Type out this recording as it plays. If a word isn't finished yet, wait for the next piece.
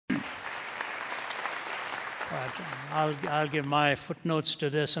I'll give my footnotes to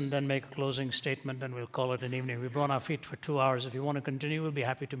this and then make a closing statement, and we'll call it an evening. We've been on our feet for 2 hours. If you want to continue, we'll be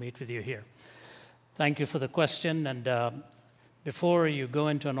happy to meet with you here. Thank you for the question. And before you go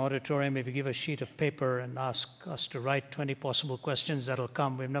into an auditorium, if you give a sheet of paper and ask us to write 20 possible questions, that'll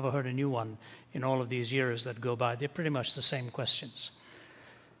come. We've never heard a new one in all of these years that go by. They're pretty much the same questions.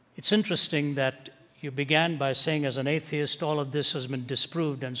 It's interesting that you began by saying, as an atheist, all of this has been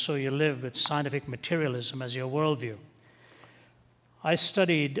disproved, and so you live with scientific materialism as your worldview. I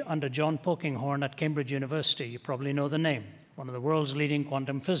studied under John Polkinghorne at Cambridge University. You probably know the name. One of the world's leading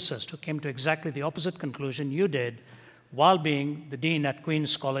quantum physicists who came to exactly the opposite conclusion you did while being the dean at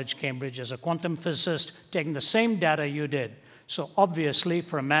Queen's College, Cambridge, as a quantum physicist, taking the same data you did. So obviously,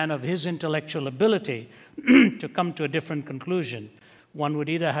 for a man of his intellectual ability to come to a different conclusion, one would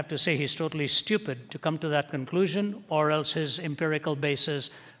either have to say he's totally stupid to come to that conclusion, or else his empirical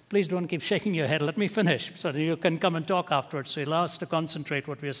basis. Please don't keep shaking your head. Let me finish so that you can come and talk afterwards. So allow us to concentrate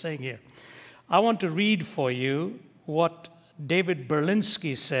what we're saying here. I want to read for you what David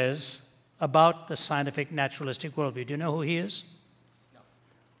Berlinski says about the scientific naturalistic worldview. Do you know who he is? No.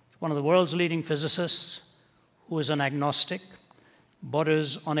 One of the world's leading physicists who is an agnostic,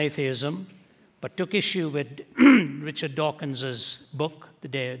 borders on atheism, but took issue with Richard Dawkins's book,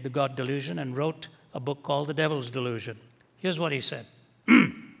 The God Delusion, and wrote a book called The Devil's Delusion. Here's what he said.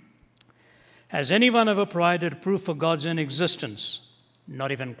 Has anyone ever provided proof of God's inexistence?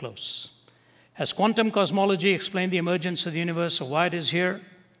 Not even close. Has quantum cosmology explained the emergence of the universe or why it is here?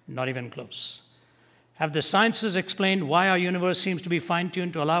 Not even close. Have the sciences explained why our universe seems to be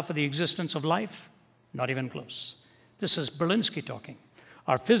fine-tuned to allow for the existence of life? Not even close. This is Berlinski talking.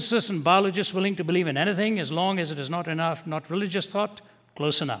 Are physicists and biologists willing to believe in anything as long as it is not religious thought?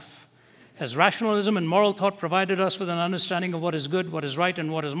 Close enough. Has rationalism and moral thought provided us with an understanding of what is good, what is right,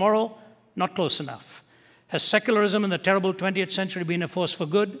 and what is moral? Not close enough. Has secularism in the terrible 20th century been a force for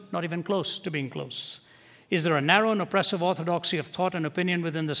good? Not even close to being close. Is there a narrow and oppressive orthodoxy of thought and opinion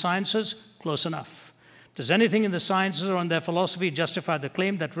within the sciences? Close enough. Does anything in the sciences or in their philosophy justify the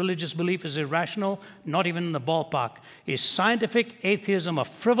claim that religious belief is irrational? Not even in the ballpark. Is scientific atheism a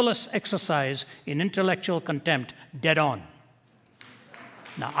frivolous exercise in intellectual contempt? Dead on.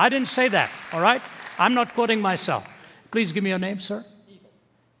 Now, I didn't say that, all right? I'm not quoting myself. Please give me your name, sir. Ethan.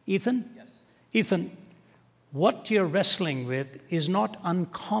 Ethan? Yes. Ethan, what you're wrestling with is not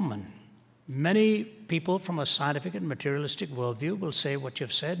uncommon. Many people from a scientific and materialistic worldview will say what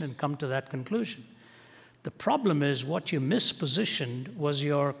you've said and come to that conclusion. The problem is what you mispositioned was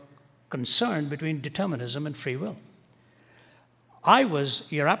your concern between determinism and free will.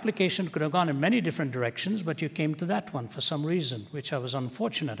 Your application could have gone in many different directions, but you came to that one for some reason, which I was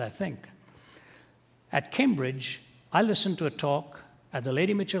unfortunate, I think. At Cambridge, I listened to a talk at the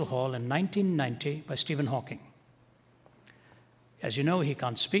Lady Mitchell Hall in 1990 by Stephen Hawking. As you know, he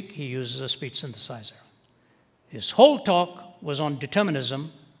can't speak. He uses a speech synthesizer. His whole talk was on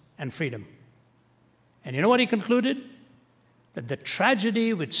determinism and freedom. And you know what he concluded? That the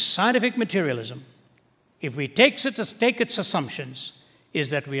tragedy with scientific materialism, if we take its assumptions,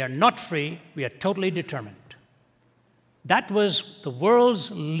 is that we are not free, we are totally determined. That was the world's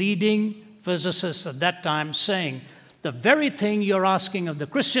leading physicist at that time saying, the very thing you're asking of the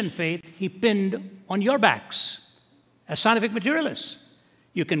Christian faith, he pinned on your backs as scientific materialists.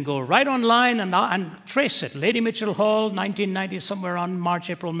 You can go right online and trace it. Lady Mitchell Hall, 1990, somewhere around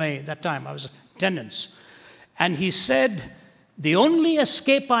March, April, May, that time. I was in attendance. And he said, the only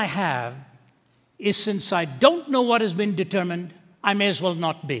escape I have is since I don't know what has been determined, I may as well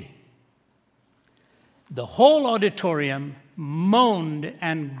not be. The whole auditorium moaned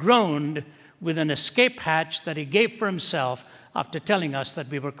and groaned with an escape hatch that he gave for himself after telling us that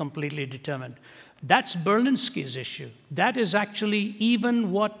we were completely determined. That's Berlinski's issue. That is actually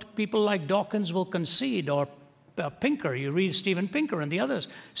even what people like Dawkins will concede, or Pinker. You read Steven Pinker and the others.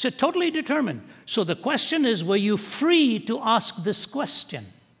 So totally determined. So the question is, were you free to ask this question?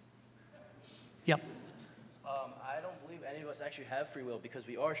 Yep. I don't believe any of us actually have free will because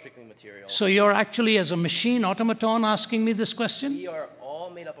we are strictly material. So you're actually, as a machine automaton, asking me this question? We are all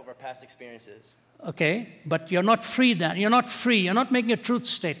made up of our past experiences. Okay, but you're not free then. You're not free. You're not making a truth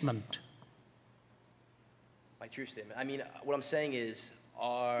statement. My truth statement. I mean, what I'm saying is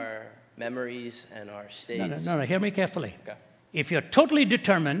our memories and our states. No, hear me carefully. Okay. If you're totally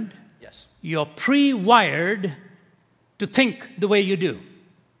determined, yes, you're pre-wired to think the way you do.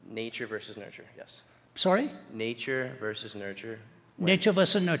 Nature versus nurture, yes. Sorry? Nature versus nurture. Nature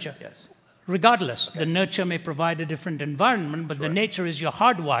versus nurture. Yes. Regardless, okay. The nurture may provide a different environment, but sure. The nature is you're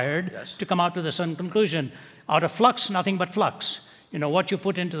hardwired yes. to come out with a certain conclusion. Out of flux, nothing but flux. You know, what you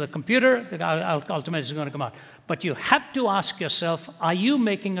put into the computer, ultimately is going to come out. But you have to ask yourself, are you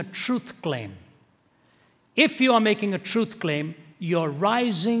making a truth claim? If you are making a truth claim, you're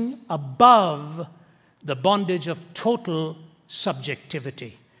rising above the bondage of total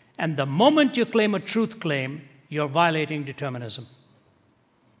subjectivity. And the moment you claim a truth claim, you're violating determinism.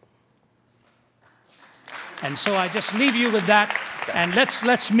 And so I just leave you with that. And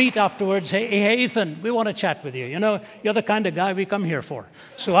let's meet afterwards. Hey, Ethan, we want to chat with you. You know, you're the kind of guy we come here for.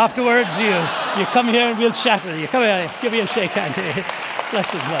 So afterwards, you come here and we'll chat with you. Come here, give me a shake hand.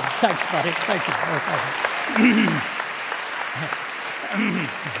 Bless his love. Thanks, buddy. Thank you.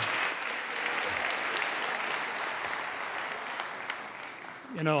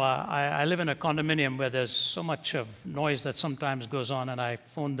 You know, I live in a condominium where there's so much of noise that sometimes goes on, and I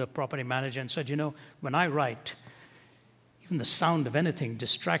phoned the property manager and said, you know, when I write, even the sound of anything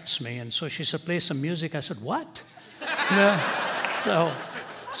distracts me. And so she said, play some music. I said, what? You know,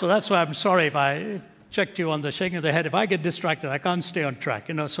 so that's why I'm sorry if I checked you on the shaking of the head. If I get distracted, I can't stay on track,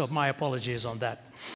 you know, so my apologies on that.